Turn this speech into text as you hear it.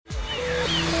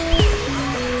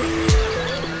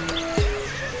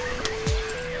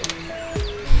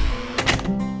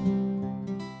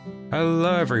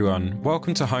Hello, everyone.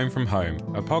 Welcome to Home from Home,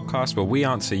 a podcast where we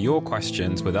answer your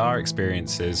questions with our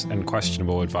experiences and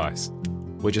questionable advice.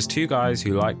 We're just two guys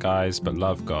who like guys but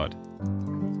love God.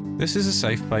 This is a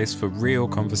safe place for real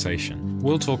conversation.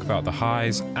 We'll talk about the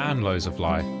highs and lows of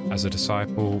life as a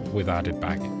disciple with added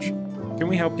baggage. Can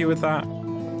we help you with that?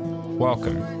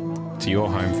 Welcome to your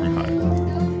Home from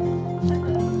Home.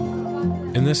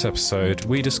 In this episode,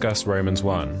 we discuss Romans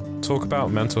 1, talk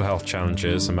about mental health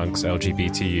challenges amongst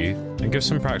LGBT youth, and give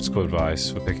some practical advice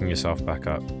for picking yourself back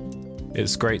up.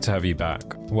 It's great to have you back.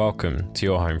 Welcome to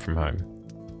your Home from Home.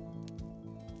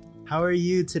 How are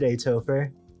you today,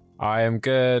 Topher? I am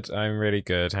good. I'm really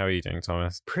good. How are you doing,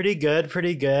 Thomas? Pretty good.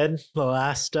 The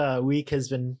last week has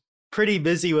been pretty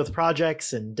busy with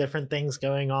projects and different things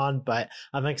going on, but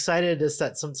I'm excited to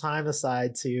set some time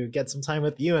aside to get some time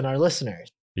with you and our listeners.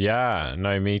 Yeah,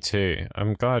 no, me too.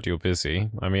 I'm glad you're busy.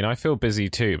 I mean, I feel busy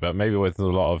too, but maybe with a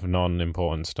lot of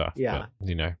non-important stuff. Yeah. But,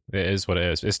 you know, it is what it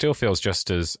is. It still feels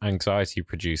just as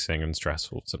anxiety-producing and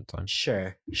stressful sometimes.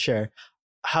 Sure.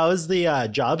 How's the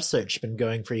job search been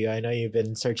going for you? I know you've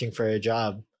been searching for a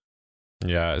job.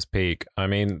 Yeah, it's peak. I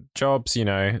mean, jobs, you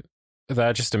know,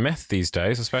 they're just a myth these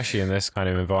days, especially in this kind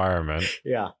of environment.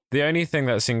 Yeah. The only thing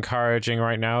that's encouraging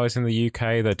right now is in the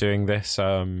UK, they're doing this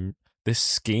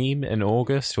scheme in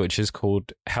August, which is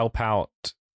called Eat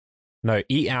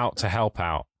Out to Help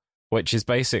Out, which is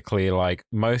basically like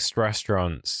most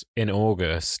restaurants in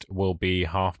August will be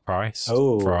half price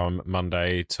from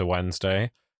Monday to Wednesday.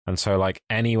 And so like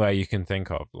anywhere you can think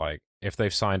of, like if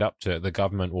they've signed up to it, the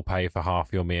government will pay for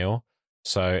half your meal.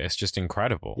 So it's just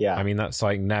incredible. Yeah. I mean, that's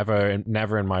like never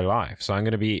in my life. So I'm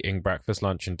going to be eating breakfast,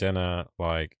 lunch and dinner,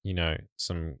 like, you know,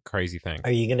 some crazy things.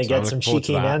 Are you going to get some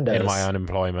cheeky Nando's? In my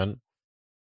unemployment.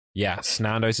 Yes,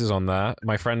 Nando's is on there.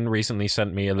 My friend recently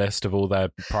sent me a list of all their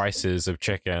prices of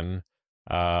chicken,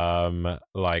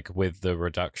 like with the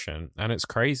reduction, and it's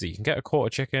crazy. You can get a quarter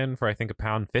chicken for I think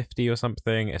 £1.50 or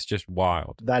something. It's just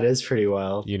wild. That is pretty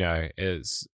wild. You know,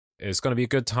 it's going to be a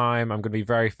good time. I'm going to be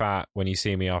very fat when you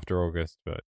see me after August.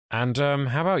 How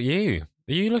about you?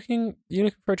 Are you looking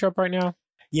for a job right now?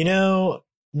 You know,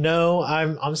 no,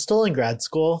 I'm still in grad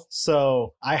school,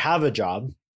 so I have a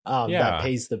job that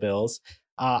pays the bills.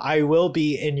 I will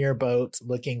be in your boat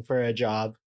looking for a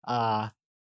job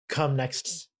come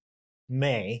next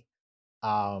May.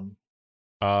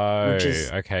 Which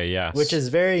is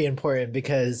very important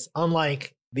because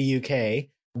unlike the UK,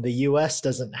 the US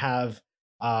doesn't have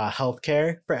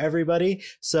healthcare for everybody.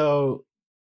 So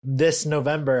this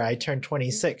November I turned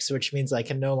 26, which means I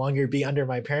can no longer be under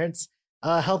my parents'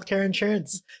 healthcare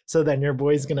insurance. So then your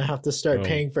boy's gonna have to start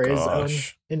paying for his own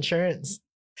insurance.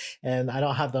 And I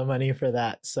don't have the money for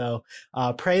that. So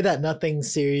pray that nothing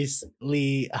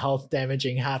seriously health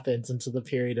damaging happens into the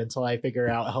period until I figure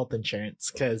out health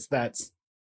insurance, because that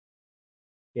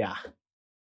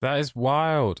is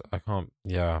wild. I can't.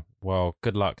 Yeah. Well,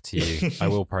 good luck to you. I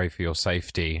will pray for your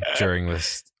safety during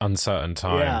this uncertain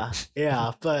time.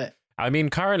 Yeah. But I mean,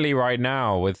 currently right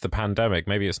now with the pandemic,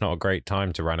 maybe it's not a great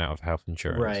time to run out of health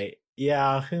insurance. Right.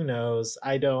 Yeah. Who knows?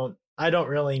 I don't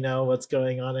really know what's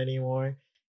going on anymore.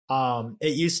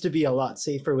 It used to be a lot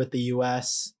safer with the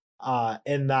US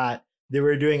in that they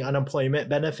were doing unemployment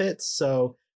benefits.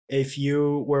 So if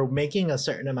you were making a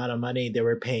certain amount of money, they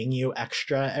were paying you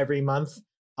extra every month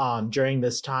during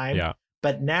this time. Yeah.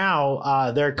 But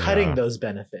now they're cutting those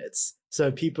benefits.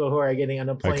 So people who are getting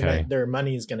unemployment, their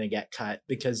money is going to get cut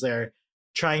because they're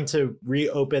trying to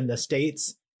reopen the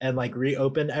states and like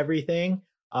reopen everything.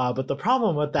 But the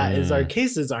problem with that is our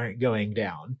cases aren't going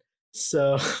down.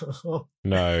 So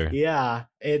no. Yeah,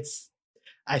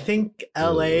 I think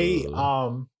LA,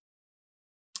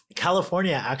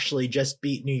 California actually just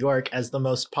beat New York as the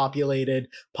most populated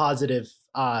positive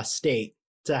state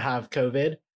to have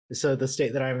COVID. So the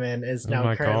state that I'm in is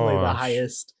now currently the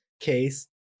highest case.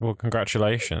 Well,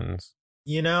 congratulations.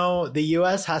 You know, the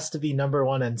US has to be number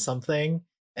one in something,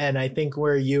 and I think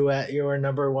you're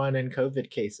number one in COVID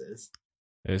cases.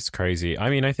 It's crazy. I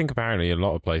mean, I think apparently a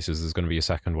lot of places there's going to be a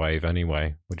second wave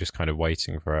anyway. We're just kind of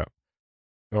waiting for it.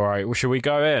 All right, well, should we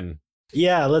go in?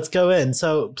 Yeah, let's go in.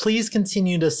 So please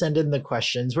continue to send in the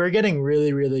questions. We're getting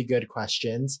really, really good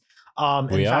questions. In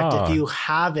fact, if you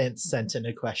haven't sent in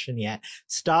a question yet,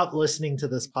 stop listening to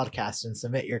this podcast and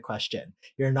submit your question.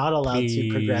 You're not allowed to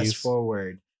progress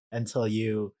forward until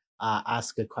you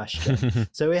ask a question.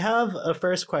 So we have a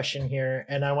first question here,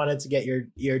 and I wanted to get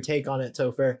your take on it,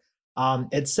 Topher.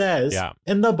 It says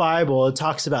in the Bible, it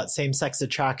talks about same-sex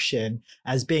attraction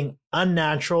as being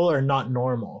unnatural or not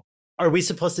normal. Are we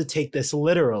supposed to take this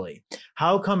literally?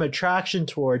 How come attraction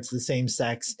towards the same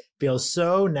sex feels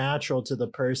so natural to the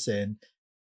person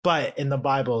but in the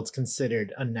Bible, it's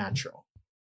considered unnatural.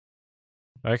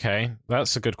 Okay,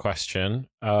 that's a good question.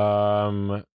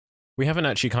 We haven't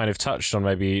actually kind of touched on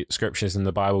maybe scriptures in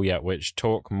the Bible yet, which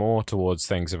talk more towards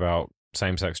things about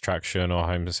same-sex attraction or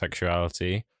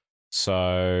homosexuality.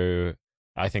 So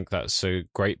I think that's a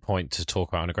great point to talk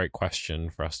about and a great question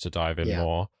for us to dive in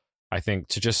more. I think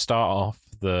to just start off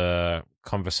the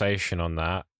conversation on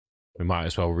that, we might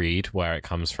as well read where it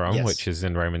comes from, which is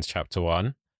in Romans chapter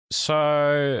 1.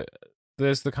 So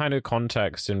there's the kind of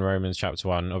context in Romans chapter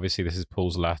 1. Obviously, this is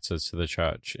Paul's letter to the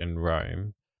church in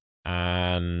Rome.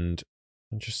 And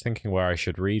I'm just thinking where I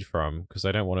should read from, because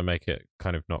I don't want to make it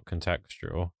kind of not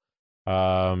contextual.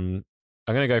 I'm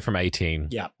going to go from 18.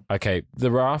 Yeah. Okay.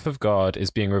 The wrath of God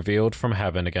is being revealed from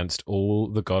heaven against all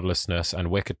the godlessness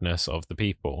and wickedness of the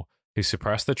people, who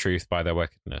suppress the truth by their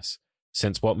wickedness,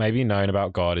 since what may be known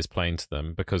about God is plain to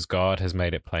them, because God has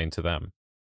made it plain to them.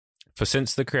 For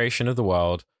since the creation of the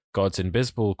world, God's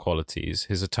invisible qualities,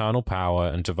 his eternal power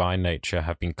and divine nature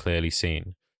have been clearly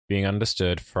seen, being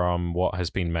understood from what has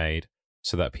been made,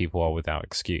 so that people are without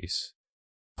excuse.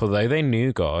 For though they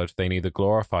knew God, they neither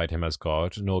glorified him as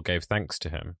God, nor gave thanks to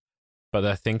him. But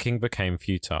their thinking became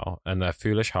futile, and their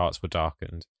foolish hearts were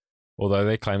darkened. Although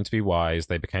they claimed to be wise,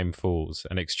 they became fools,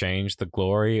 and exchanged the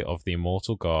glory of the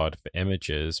immortal God for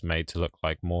images made to look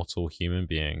like mortal human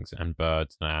beings and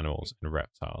birds and animals and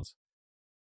reptiles.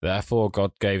 Therefore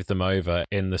God gave them over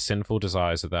in the sinful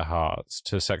desires of their hearts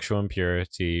to sexual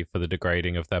impurity for the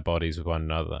degrading of their bodies with one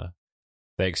another.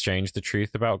 They exchanged the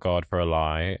truth about God for a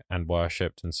lie, and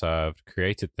worshipped and served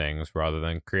created things rather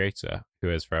than Creator,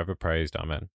 who is forever praised.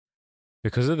 Amen.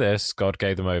 Because of this, God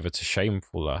gave them over to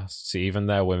shameful lusts. Even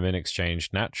their women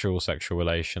exchanged natural sexual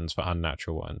relations for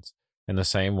unnatural ones. In the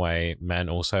same way, men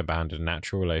also abandoned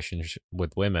natural relations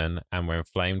with women and were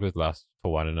inflamed with lust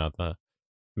for one another.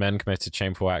 Men committed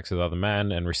shameful acts with other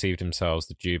men and received themselves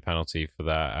the due penalty for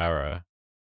their error.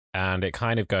 And it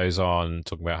kind of goes on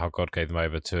talking about how God gave them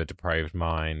over to a depraved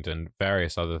mind and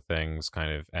various other things,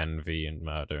 kind of envy and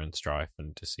murder and strife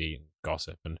and deceit and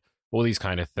gossip and all these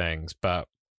kind of things. But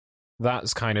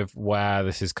that's kind of where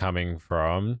this is coming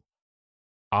from.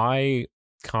 I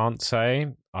can't say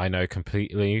I know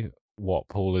completely what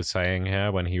Paul is saying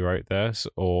here when he wrote this,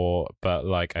 but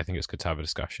like I think it's good to have a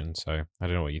discussion. So I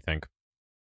don't know what you think.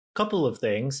 Couple of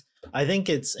things. I think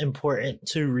it's important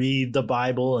to read the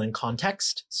Bible in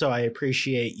context. So I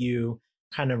appreciate you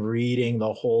kind of reading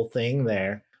the whole thing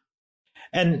there.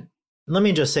 And let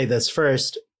me just say this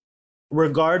first,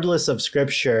 regardless of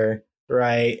scripture,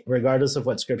 right? Regardless of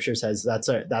what scripture says,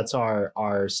 that's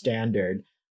our standard.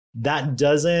 That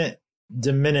doesn't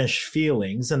diminish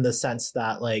feelings in the sense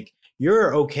that like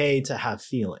you're okay to have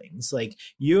feelings. Like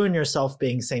you and yourself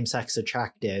being same-sex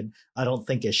attracted, I don't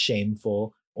think is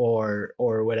shameful or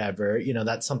whatever. You know,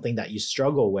 that's something that you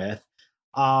struggle with.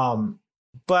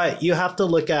 But you have to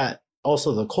look at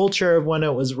also the culture of when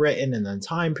it was written and the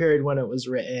time period when it was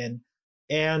written.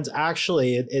 And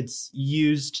actually it's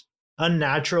used,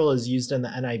 unnatural is used in the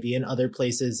NIV. In other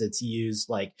places it's used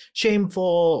like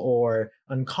shameful or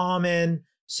uncommon.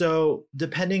 So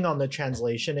depending on the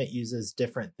translation, it uses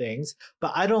different things,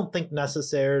 but I don't think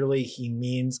necessarily he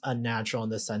means unnatural in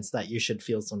the sense that you should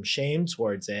feel some shame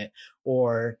towards it,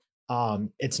 or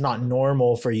it's not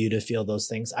normal for you to feel those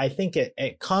things. I think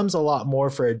it comes a lot more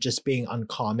for just being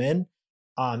uncommon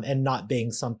and not being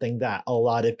something that a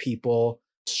lot of people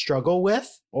struggle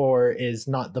with or is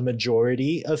not the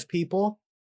majority of people.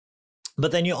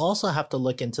 But then you also have to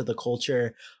look into the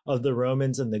culture of the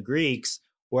Romans and the Greeks,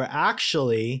 where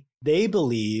actually they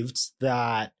believed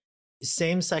that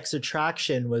same-sex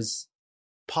attraction was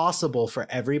possible for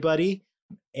everybody.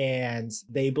 And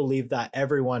they believed that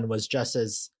everyone was just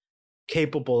as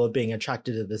capable of being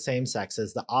attracted to the same sex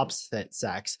as the opposite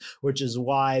sex, which is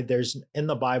why in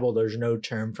the Bible, there's no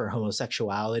term for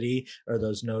homosexuality, or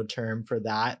there's no term for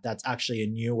that. That's actually a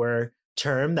newer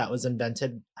term that was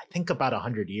invented, I think, about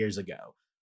 100 years ago.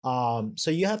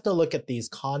 So you have to look at these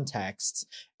contexts.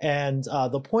 And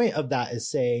the point of that is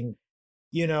saying,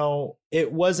 you know,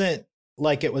 it wasn't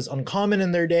like it was uncommon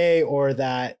in their day or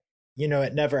that, you know,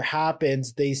 it never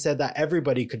happens. They said that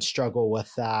everybody could struggle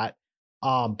with that.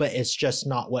 But it's just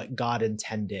not what God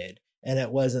intended. And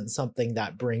it wasn't something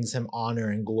that brings him honor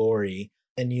and glory.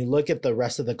 And you look at the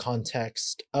rest of the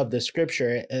context of the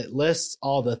scripture, it lists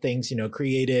all the things, you know,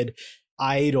 created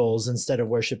idols instead of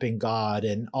worshiping God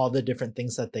and all the different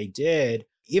things that they did.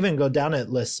 Even go down, it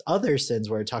lists other sins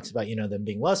where it talks about, you know, them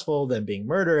being lustful, them being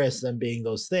murderous, them being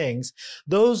those things.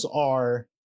 Those are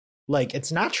like,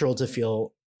 it's natural to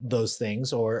feel those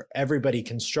things, or everybody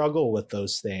can struggle with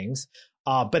those things.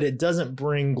 but it doesn't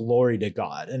bring glory to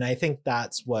God. And I think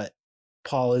that's what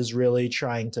Paul is really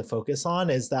trying to focus on,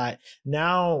 is that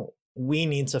now we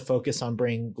need to focus on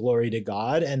bringing glory to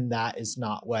God, and that is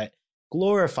not what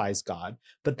glorifies God.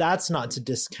 But that's not to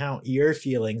discount your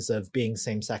feelings of being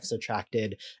same-sex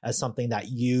attracted as something that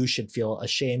you should feel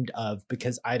ashamed of,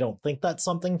 because I don't think that's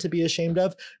something to be ashamed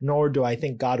of, nor do I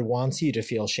think God wants you to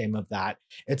feel shame of that.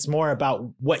 It's more about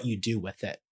what you do with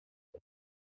it.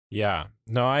 Yeah,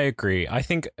 no, I agree. I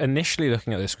think initially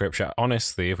looking at the scripture,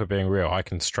 honestly, if we're being real, I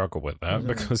can struggle with that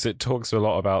because it talks a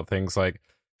lot about things like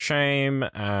shame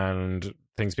and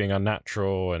things being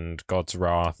unnatural and God's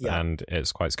wrath, and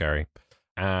it's quite scary.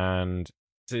 And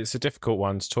it's a difficult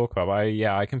one to talk about. But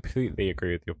I completely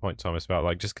agree with your point, Thomas, about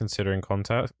like just considering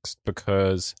context,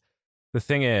 because the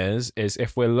thing is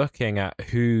if we're looking at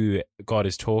who God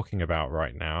is talking about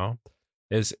right now,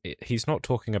 he's not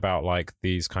talking about like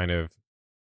these kind of,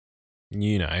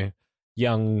 you know,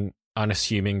 young,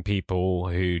 unassuming people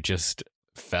who just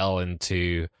fell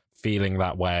into feeling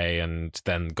that way and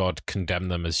then God condemned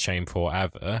them as shameful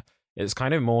ever. It's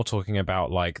kind of more talking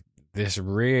about like this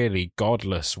really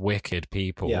godless, wicked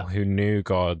people who knew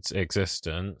God's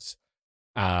existence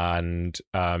and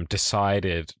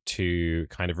decided to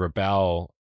kind of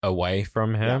rebel away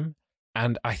from him.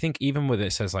 And I think even with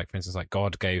it says, like, for instance, like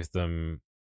God gave them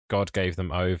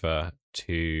over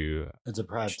to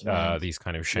these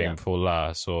kind of shameful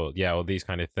lusts or these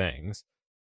kind of things.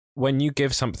 When you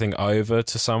give something over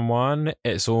to someone,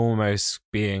 it's almost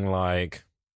being like,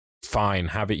 fine,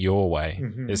 have it your way,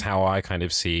 is how I kind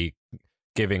of see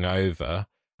giving over.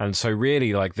 And so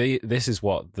really, like, this is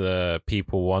what the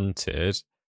people wanted.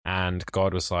 And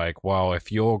God was like, well,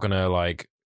 if you're going to, like,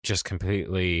 just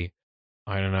completely,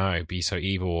 I don't know, be so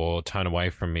evil or turn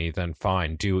away from me, then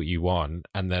fine, do what you want.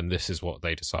 And then this is what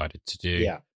they decided to do.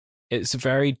 Yeah. It's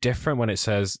very different when it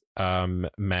says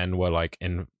men were like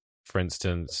for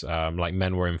instance, like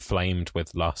men were inflamed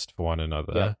with lust for one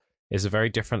another. Yeah. It's a very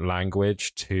different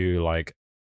language to like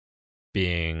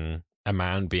being a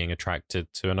man being attracted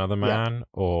to another man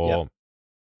or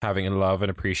having a love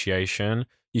and appreciation.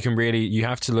 You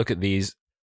have to look at these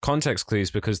context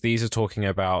clues, because these are talking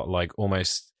about like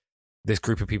almost this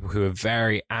group of people who are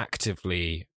very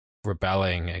actively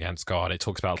rebelling against God. It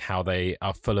talks about how they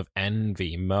are full of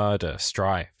envy, murder,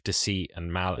 strife, deceit,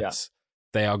 and malice.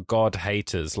 They are God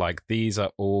haters. Like, these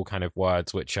are all kind of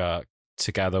words which are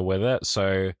together with it.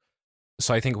 So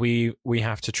I think we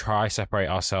have to try separate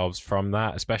ourselves from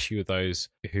that, especially with those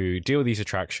who deal with these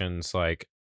attractions. Like,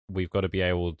 we've got to be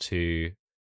able to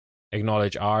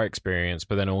acknowledge our experience,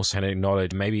 but then also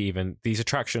acknowledge maybe even these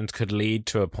attractions could lead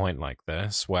to a point like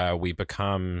this where we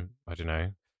become, I don't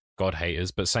know, God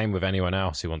haters, but same with anyone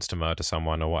else who wants to murder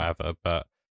someone or whatever. But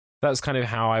that's kind of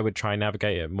how I would try and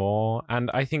navigate it more. And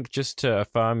I think just to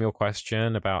affirm your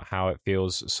question about how it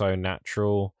feels so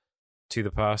natural to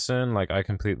the person, like, I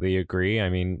completely agree. I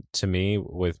mean, to me,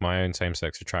 with my own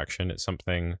same-sex attraction, it's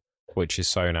something which is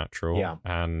so natural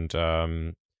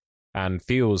and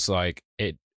feels like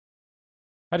it.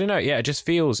 I don't know. Yeah, it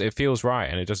feels right,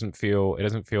 and it doesn't feel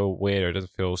weird, or it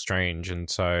doesn't feel strange. And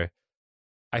so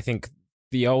I think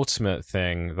the ultimate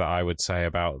thing that I would say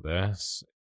about this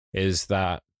is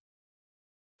that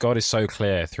God is so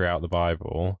clear throughout the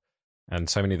Bible, and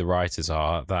so many of the writers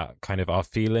are, that kind of our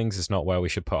feelings is not where we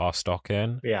should put our stock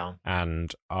in. Yeah.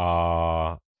 And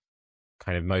our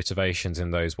kind of motivations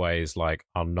in those ways, like,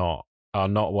 are not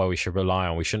what we should rely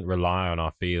on. We shouldn't rely on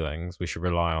our feelings. We should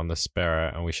rely on the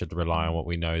Spirit, and we should rely on what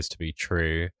we know is to be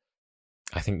true.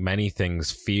 I think many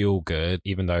things feel good,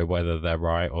 even though whether they're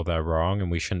right or they're wrong,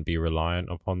 and we shouldn't be reliant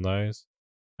upon those.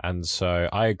 And so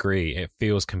I agree, it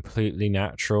feels completely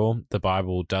natural. The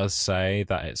Bible does say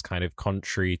that it's kind of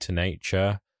contrary to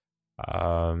nature.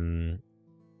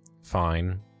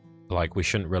 Fine. Like, we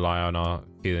shouldn't rely on our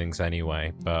feelings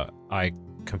anyway, but I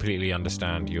completely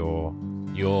understand your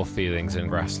feelings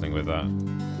in wrestling with that.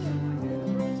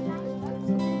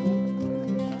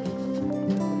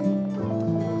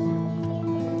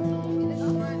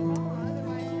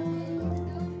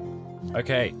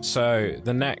 Okay, so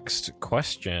the next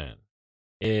question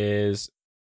is,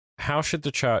 how should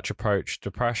the church approach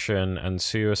depression and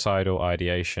suicidal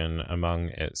ideation among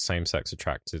its same-sex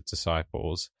attracted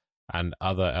disciples and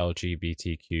other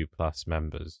LGBTQ plus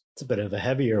members? It's a bit of a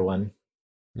heavier one.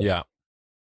 Yeah.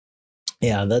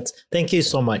 Yeah, thank you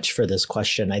so much for this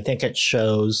question. I think it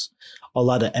shows a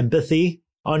lot of empathy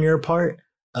on your part,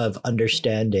 of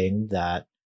understanding that,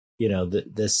 you know,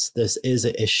 this is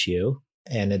an issue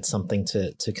and it's something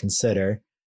to consider.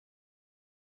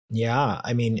 Yeah,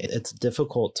 I mean, it's a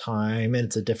difficult time and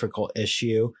it's a difficult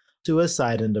issue.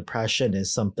 suicide and depression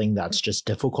is something that's just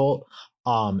difficult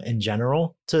in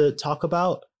general to talk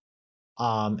about.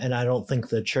 And I don't think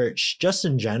the church, just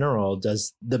in general,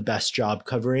 does the best job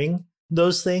covering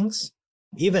those things,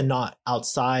 even not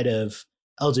outside of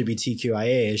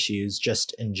LGBTQIA issues,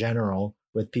 just in general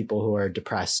with people who are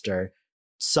depressed or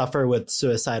suffer with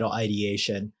suicidal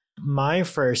ideation. My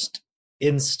first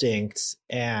instinct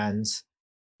and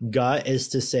gut is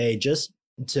to say,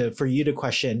 for you to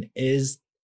question, is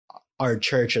our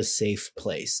church a safe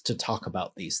place to talk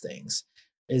about these things?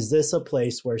 Is this a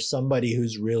place where somebody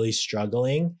who's really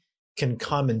struggling can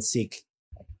come and seek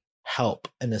help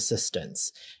and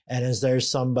assistance? And is there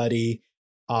somebody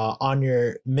on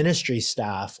your ministry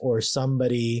staff or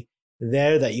somebody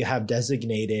there that you have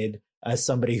designated as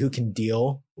somebody who can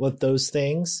deal with those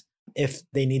things if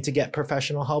they need to get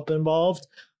professional help involved?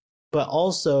 But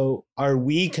also, are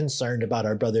we concerned about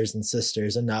our brothers and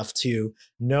sisters enough to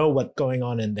know what's going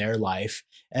on in their life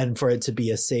and for it to be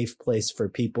a safe place for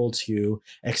people to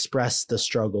express the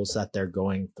struggles that they're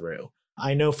going through?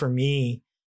 I know for me,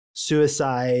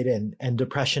 suicide and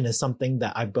depression is something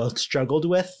that I've both struggled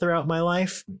with throughout my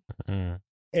life. Mm-hmm.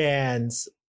 And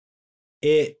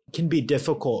it can be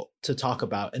difficult to talk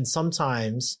about. And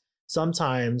sometimes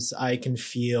I can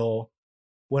feel,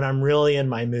 when I'm really in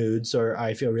my moods or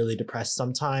I feel really depressed,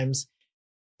 sometimes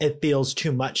it feels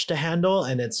too much to handle,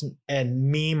 and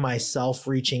me myself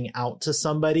reaching out to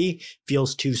somebody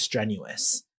feels too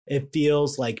strenuous. It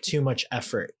feels like too much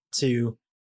effort to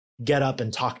get up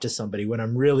and talk to somebody when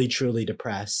I'm really truly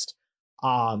depressed.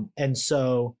 And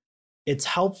so it's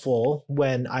helpful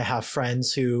when I have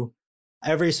friends who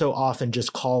every so often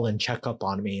just call and check up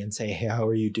on me and say, hey, how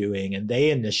are you doing? And they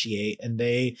initiate and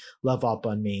they love up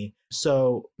on me.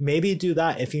 So maybe do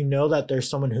that. If you know that there's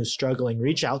someone who's struggling,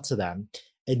 reach out to them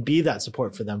and be that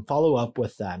support for them, follow up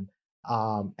with them,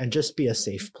 and just be a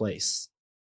safe place.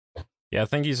 Yeah,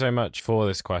 thank you so much for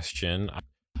this question.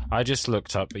 I just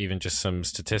looked up even just some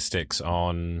statistics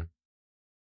on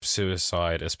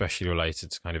suicide, especially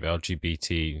related to kind of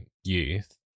LGBT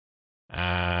youth.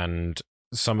 And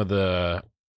some of the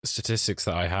statistics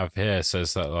that I have here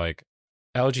says that like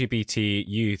LGBT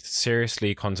youth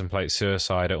seriously contemplate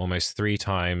suicide at almost 3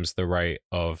 times the rate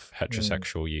of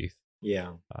heterosexual youth.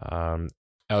 Yeah.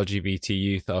 LGBT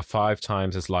youth are 5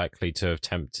 times as likely to have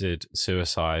attempted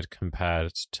suicide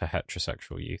compared to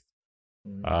heterosexual youth.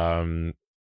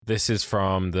 This is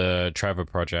from the Trevor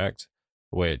Project,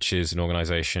 which is an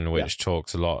organization which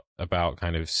talks a lot about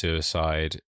kind of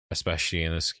suicide, especially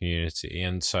in this community.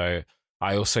 And so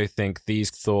I also think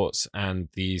these thoughts and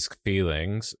these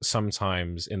feelings,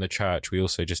 sometimes in the church, we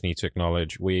also just need to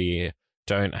acknowledge we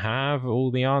don't have all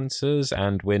the answers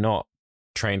and we're not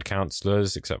trained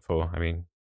counselors, except for,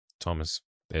 Thomas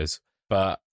is.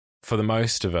 But for the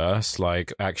most of us,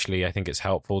 like, actually, I think it's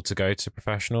helpful to go to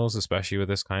professionals, especially with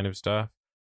this kind of stuff.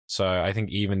 So I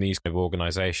think even these kind of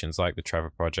organizations like the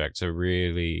Trevor Project are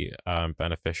really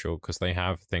beneficial because they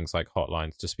have things like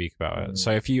hotlines to speak about it.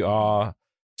 So if you are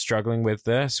struggling with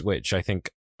this, which I think,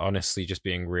 honestly, just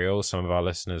being real, some of our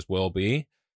listeners will be,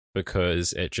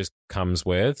 because it just comes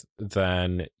with,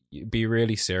 then be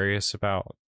really serious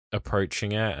about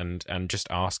approaching it and just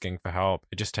asking for help.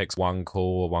 It just takes one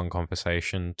call or one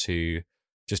conversation to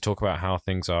just talk about how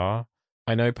things are.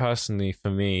 I know personally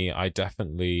for me, I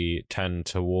definitely tend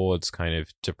towards kind of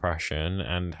depression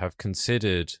and have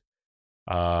considered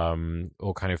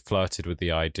or kind of flirted with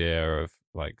the idea of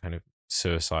like kind of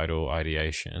suicidal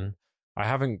ideation. I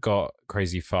haven't got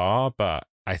crazy far, but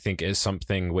I think it's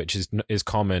something which is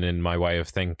common in my way of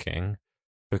thinking,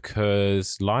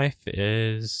 because life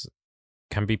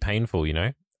can be painful, you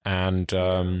know,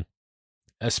 and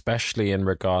especially in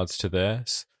regards to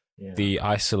this, the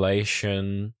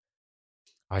isolation,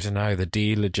 I don't know, the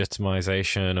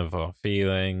delegitimization of our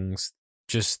feelings,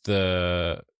 just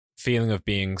the feeling of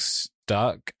being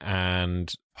stuck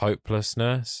and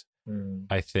hopelessness.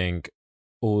 I think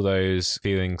all those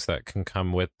feelings that can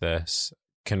come with this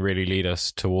can really lead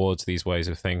us towards these ways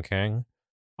of thinking.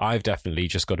 I've definitely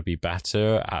just got to be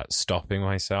better at stopping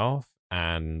myself.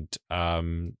 And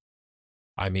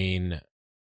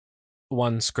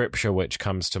one scripture which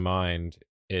comes to mind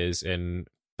is in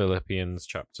Philippians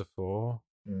chapter 4,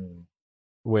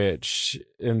 which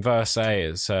in verse 8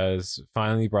 it says,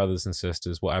 finally, brothers and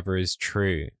sisters, whatever is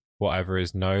true, whatever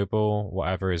is noble,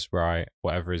 whatever is right,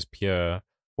 whatever is pure,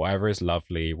 whatever is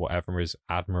lovely, whatever is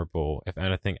admirable, if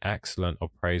anything excellent or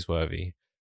praiseworthy,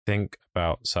 think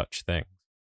about such things.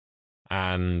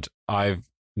 And I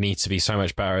need to be so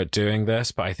much better at doing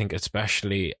this, but I think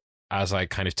especially as I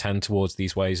kind of tend towards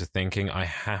these ways of thinking, I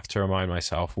have to remind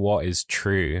myself, what is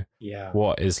true? Yeah.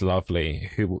 What is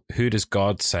lovely? Who does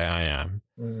God say I am?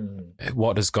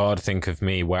 What does God think of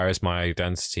me? Where is my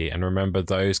identity? And remember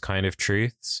those kind of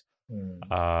truths.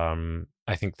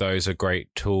 I think those are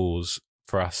great tools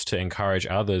for us to encourage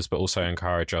others, but also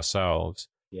encourage ourselves.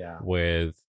 Yeah.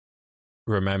 With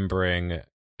remembering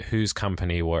whose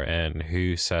company we're in,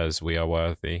 who says we are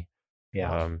worthy.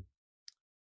 Yeah.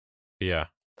 Yeah.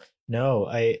 No,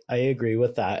 I agree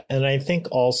with that. And I think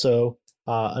also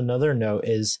another note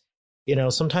is,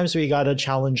 sometimes we got to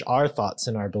challenge our thoughts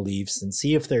and our beliefs and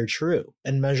see if they're true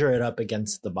and measure it up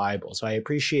against the Bible. So I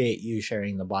appreciate you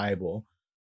sharing the Bible.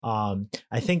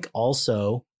 I think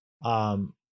also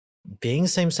being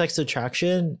same-sex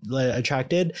attracted,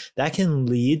 that can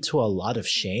lead to a lot of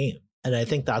shame. And I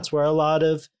think that's where a lot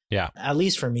of, at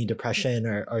least for me, depression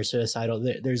or suicidal,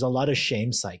 there's a lot of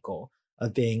shame cycle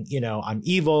of being, I'm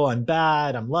evil, I'm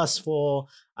bad, I'm lustful,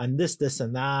 I'm this,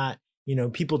 and that.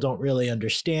 People don't really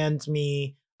understand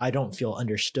me. I don't feel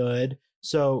understood.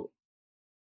 So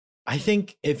I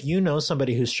think if you know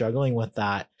somebody who's struggling with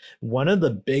that, one of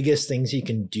the biggest things you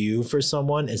can do for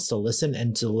someone is to listen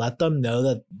and to let them know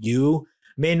that you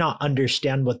may not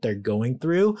understand what they're going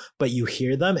through, but you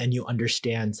hear them and you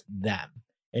understand them.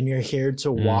 And you're here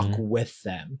to walk with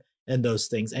them and those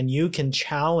things. And you can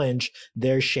challenge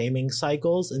their shaming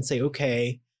cycles and say,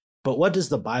 okay, but what does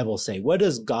the Bible say? What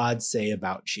does God say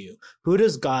about you? Who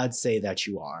does God say that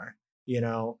you are?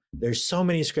 There's so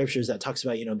many scriptures that talks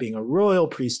about, being a royal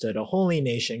priesthood, a holy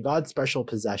nation, God's special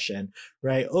possession,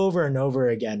 right? Over and over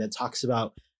again, it talks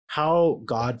about how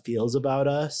God feels about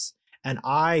us. And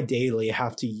I daily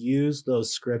have to use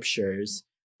those scriptures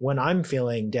when I'm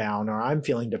feeling down or I'm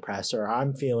feeling depressed or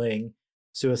I'm feeling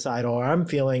suicidal or I'm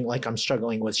feeling like I'm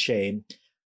struggling with shame.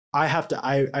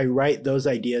 I write those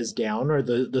ideas down, or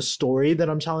the story that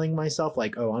I'm telling myself,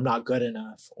 like, oh, I'm not good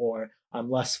enough, or I'm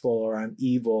lustful, or I'm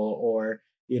evil, or,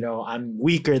 I'm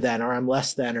weaker than, or I'm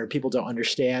less than, or people don't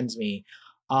understand me.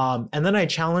 And then I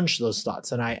challenge those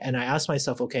thoughts and I ask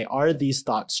myself, okay, are these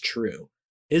thoughts true?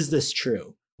 Is this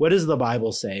true? What does the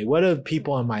Bible say? What do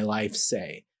people in my life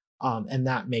say? And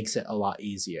that makes it a lot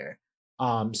easier.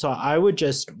 So I would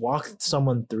just walk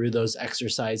someone through those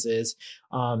exercises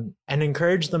and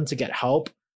encourage them to get help.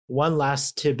 One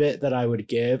last tidbit that I would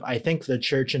give, I think the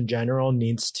church in general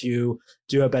needs to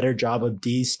do a better job of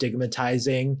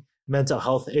destigmatizing mental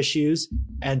health issues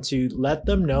and to let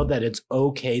them know that it's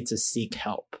okay to seek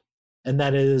help and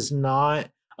that it is not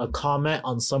a comment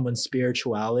on someone's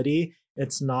spirituality.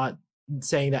 It's not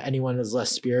saying that anyone is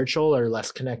less spiritual or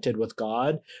less connected with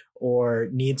God or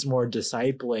needs more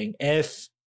discipling if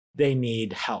they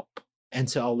need help, and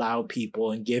to allow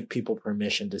people and give people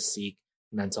permission to seek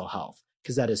mental health,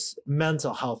 because that is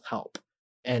mental health help,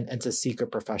 and to seek a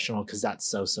professional, because that's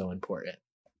so important.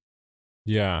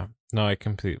 Yeah, no, I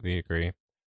completely agree.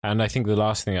 And I think the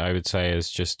last thing I would say is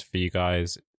just for you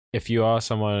guys, if you are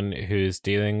someone who is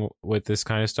dealing with this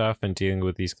kind of stuff and dealing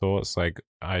with these thoughts, like,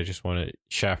 I just want to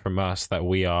share from us that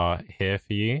we are here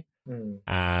for you.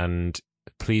 And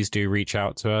please do reach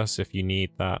out to us if you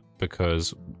need that,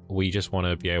 because we just want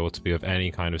to be able to be of any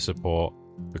kind of support,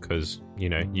 because,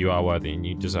 you are worthy and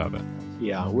you deserve it.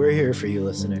 Yeah, we're here for you,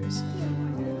 listeners.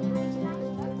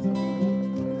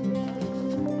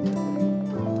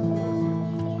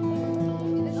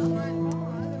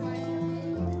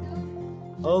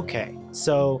 Okay,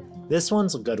 so this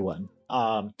one's a good one.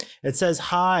 It says,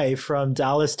 hi from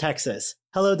Dallas, Texas.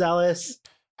 Hello, Dallas.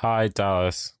 Hi,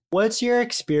 Dallas. What's your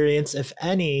experience, if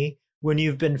any, when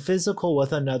you've been physical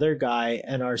with another guy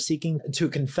and are seeking to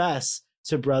confess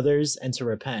to brothers and to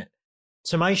repent?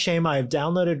 To my shame, I've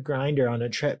downloaded Grindr on a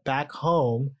trip back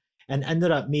home and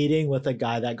ended up meeting with a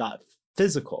guy that got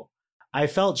physical. I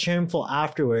felt shameful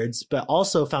afterwards, but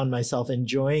also found myself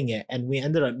enjoying it, and we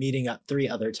ended up meeting up 3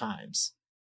 other times.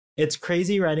 It's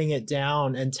crazy writing it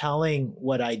down and telling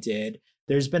what I did.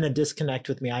 There's been a disconnect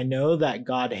with me. I know that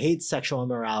God hates sexual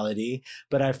immorality,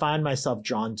 but I find myself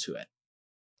drawn to it.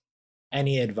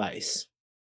 Any advice?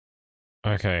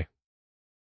 Okay.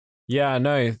 Yeah,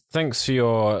 no, thanks for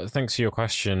your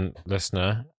question,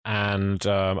 listener. And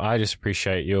I just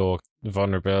appreciate your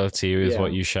vulnerability with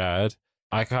what you shared.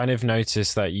 I kind of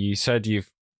noticed that you said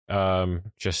you've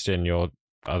just in your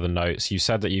other notes, you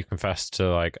said that you confessed to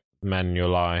like men in your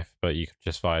life, but you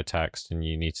just via text and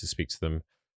you need to speak to them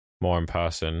more in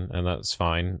person, and that's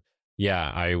fine. Yeah,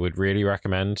 I would really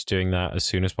recommend doing that as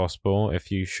soon as possible.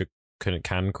 If you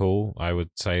can call, I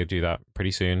would say do that pretty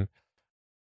soon.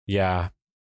 Yeah,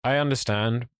 I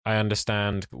understand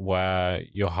where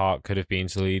your heart could have been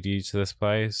to lead you to this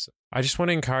place. I just want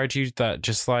to encourage you that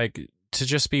just like to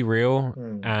just be real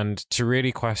and to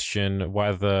really question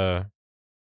whether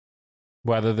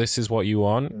this is what you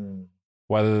want,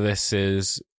 whether this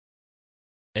is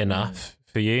enough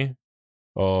for you,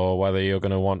 or whether you're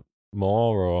going to want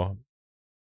more. Or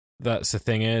that's the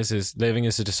thing is living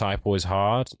as a disciple is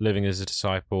hard. Living as a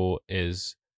disciple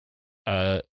is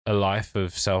a life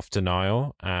of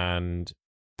self-denial,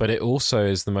 but it also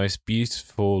is the most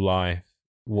beautiful life,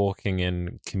 walking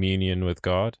in communion with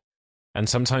God. And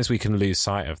sometimes we can lose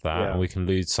sight of that, and we can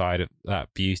lose sight of that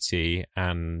beauty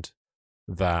and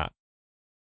that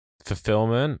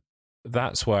fulfillment.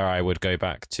 That's where I would go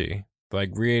back to.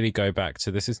 Like, really go back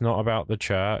to, this is not about the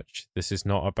church. This is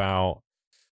not about,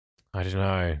 I don't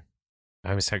know,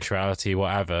 homosexuality,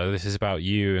 whatever. This is about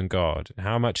you and God.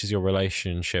 How much is your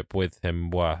relationship with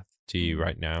him worth to you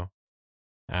right now?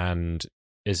 And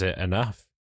is it enough?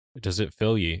 Does it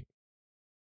fill you?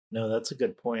 No, that's a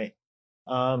good point.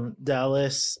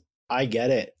 Dallas, I get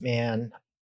it, man.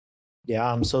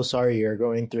 Yeah, I'm so sorry you're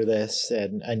going through this,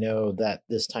 and I know that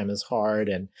this time is hard,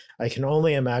 and I can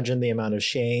only imagine the amount of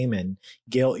shame and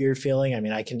guilt you're feeling. I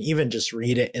mean, I can even just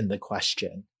read it in the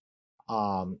question.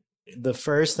 The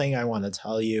first thing I want to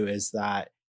tell you is that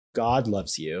God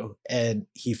loves you and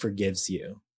he forgives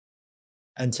you,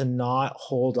 and to not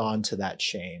hold on to that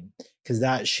shame, because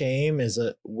that shame is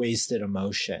a wasted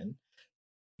emotion.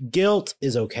 Guilt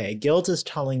is okay. Guilt is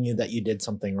telling you that you did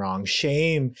something wrong.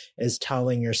 Shame is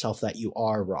telling yourself that you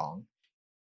are wrong.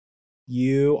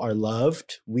 You are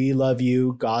loved. We love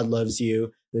you. God loves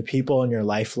you. The people in your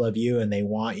life love you, and they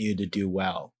want you to do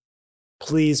well.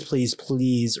 Please, please,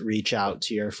 please reach out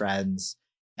to your friends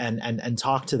and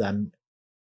talk to them.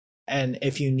 And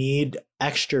if you need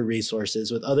extra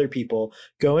resources with other people,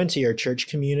 go into your church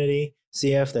community,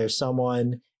 see if there's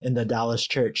someone in the Dallas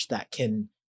church that can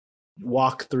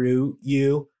walk through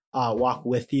you, walk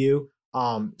with you.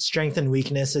 Strength and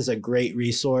Weakness is a great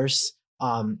resource.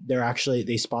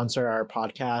 They sponsor our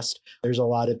podcast. There's a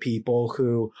lot of people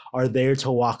who are there to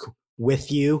walk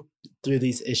with you through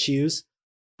these issues.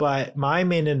 But my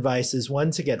main advice is,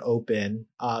 one, to get open.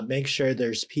 Make sure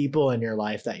there's people in your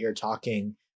life that you're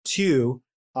talking to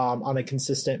on a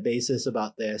consistent basis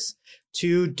about this.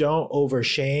 2, don't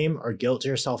overshame or guilt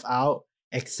yourself out.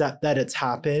 Accept that it's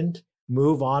happened.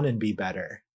 Move on and be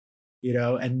better,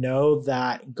 and know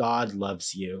that God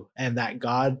loves you and that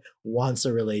God wants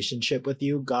a relationship with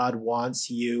you. God wants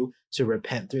you to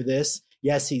repent through this.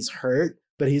 Yes, he's hurt,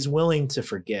 but he's willing to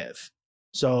forgive.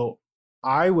 So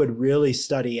I would really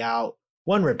study out,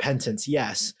 one, repentance,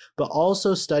 yes, but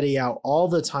also study out all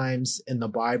the times in the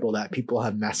Bible that people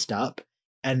have messed up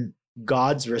and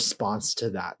God's response to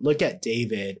that. Look at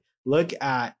David, look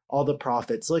at all the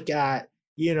prophets, look at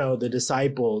the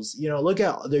disciples,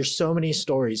 there's so many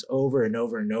stories over and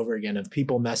over and over again of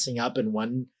people messing up in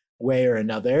one way or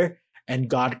another, and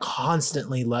God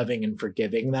constantly loving and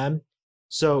forgiving them.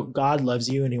 So God loves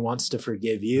you and he wants to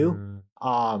forgive you.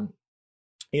 Like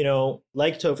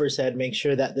Topher said, make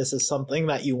sure that this is something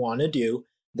that you want to do,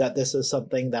 that this is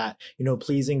something that,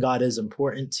 pleasing God is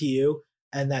important to you,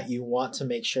 and that you want to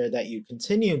make sure that you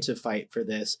continue to fight for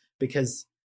this, because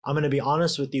I'm going to be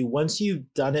honest with you, once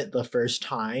you've done it the first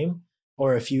time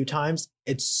or a few times,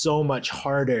 it's so much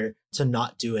harder to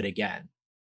not do it again.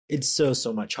 It's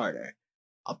so much harder,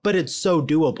 but it's so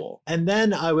doable. And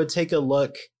then I would take a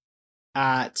look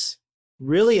at,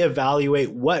 really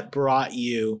evaluate what brought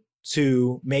you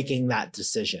to making that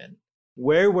decision.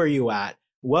 Where were you at?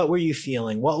 What were you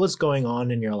feeling? What was going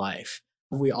on in your life?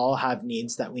 We all have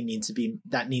needs that need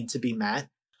to be met.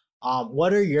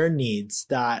 What are your needs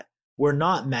that were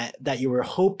not met, that you were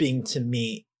hoping to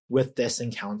meet with this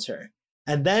encounter?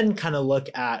 And then kind of look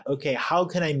at, okay, how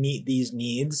can I meet these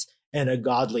needs in a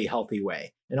godly, healthy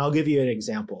way? And I'll give you an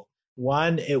example.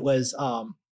 One, it was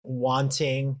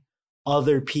wanting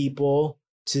other people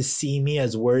to see me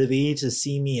as worthy, to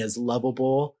see me as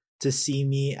lovable, to see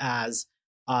me as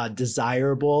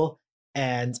desirable.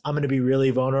 And I'm going to be really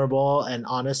vulnerable and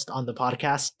honest on the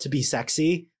podcast, to be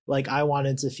sexy. Like, I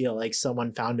wanted to feel like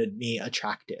someone found me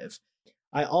attractive.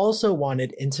 I also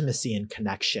wanted intimacy and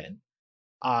connection.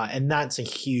 And that's a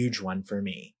huge one for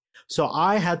me. So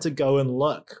I had to go and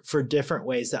look for different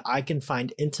ways that I can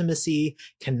find intimacy,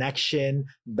 connection,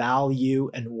 value,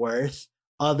 and worth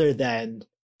other than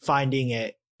finding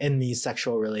it in these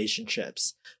sexual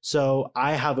relationships. So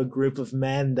I have a group of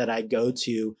men that I go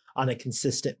to on a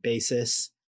consistent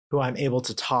basis, who I'm able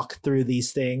to talk through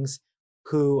these things,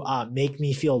 who make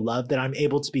me feel loved, that I'm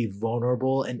able to be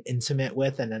vulnerable and intimate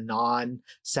with in a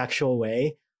non-sexual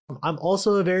way. I'm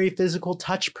also a very physical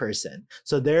touch person.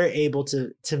 So they're able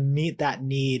to meet that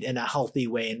need in a healthy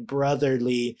way, and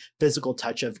brotherly physical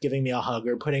touch of giving me a hug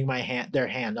or putting their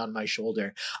hand on my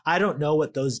shoulder. I don't know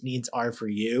what those needs are for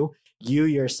you. You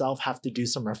yourself have to do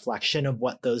some reflection of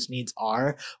what those needs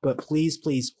are, but please,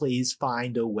 please, please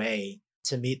find a way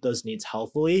to meet those needs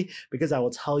healthily, because I will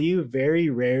tell you,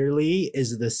 very rarely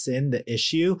is the sin the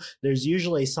issue. There's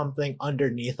usually something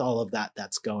underneath all of that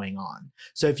that's going on.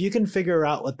 So if you can figure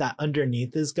out what that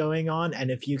underneath is going on, and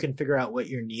if you can figure out what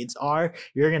your needs are,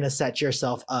 you're going to set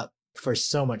yourself up for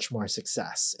so much more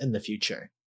success in the future.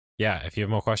 Yeah, if you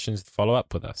have more questions, follow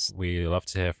up with us. We love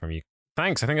to hear from you.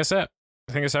 Thanks. I think that's it.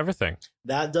 I think it's everything.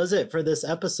 That does it for this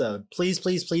episode. Please,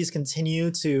 please, please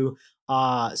continue to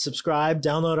subscribe,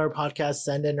 download our podcast,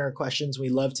 send in our questions. We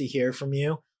love to hear from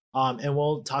you. And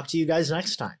we'll talk to you guys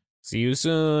next time. See you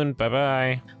soon.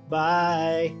 Bye-bye.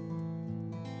 Bye.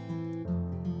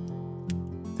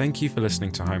 Thank you for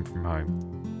listening to Home from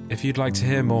Home. If you'd like to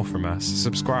hear more from us,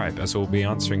 subscribe, as we'll be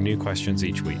answering new questions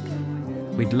each week.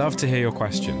 We'd love to hear your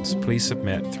questions. Please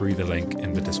submit through the link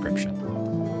in the description.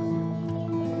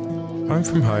 Home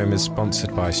from Home is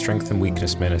sponsored by Strength and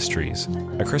Weakness Ministries,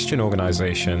 a Christian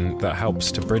organization that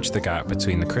helps to bridge the gap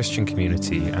between the Christian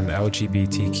community and the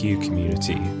LGBTQ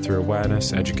community through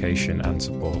awareness, education, and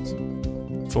support.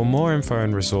 For more info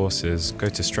and resources, go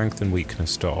to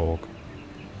strengthandweakness.org.